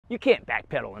You can't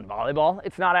backpedal in volleyball.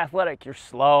 It's not athletic. You're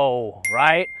slow,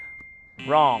 right?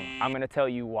 Wrong. I'm going to tell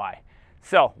you why.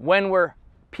 So when we're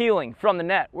peeling from the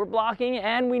net, we're blocking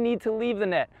and we need to leave the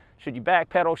net. Should you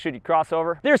backpedal? Should you cross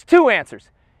over? There's two answers.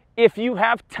 If you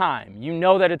have time, you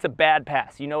know that it's a bad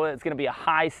pass. You know that it's going to be a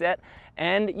high set,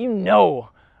 and you know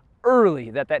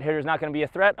early that that hitter is not going to be a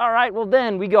threat. All right, well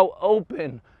then we go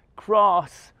open,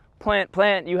 cross, plant,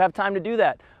 plant. You have time to do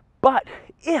that. But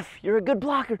if you're a good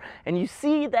blocker and you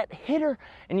see that hitter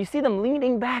and you see them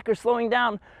leaning back or slowing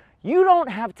down, you don't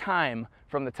have time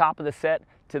from the top of the set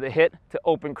to the hit to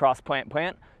open, cross, plant,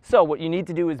 plant. So what you need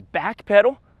to do is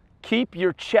backpedal, keep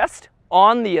your chest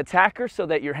on the attacker so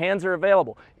that your hands are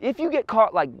available. If you get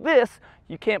caught like this,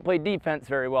 you can't play defense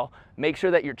very well. Make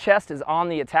sure that your chest is on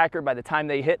the attacker by the time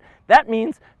they hit. That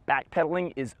means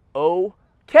backpedaling is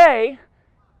okay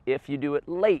if you do it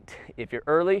late. If you're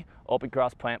early, open,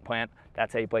 cross, plant, plant.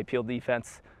 That's how you play peel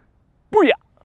defense. Booyah!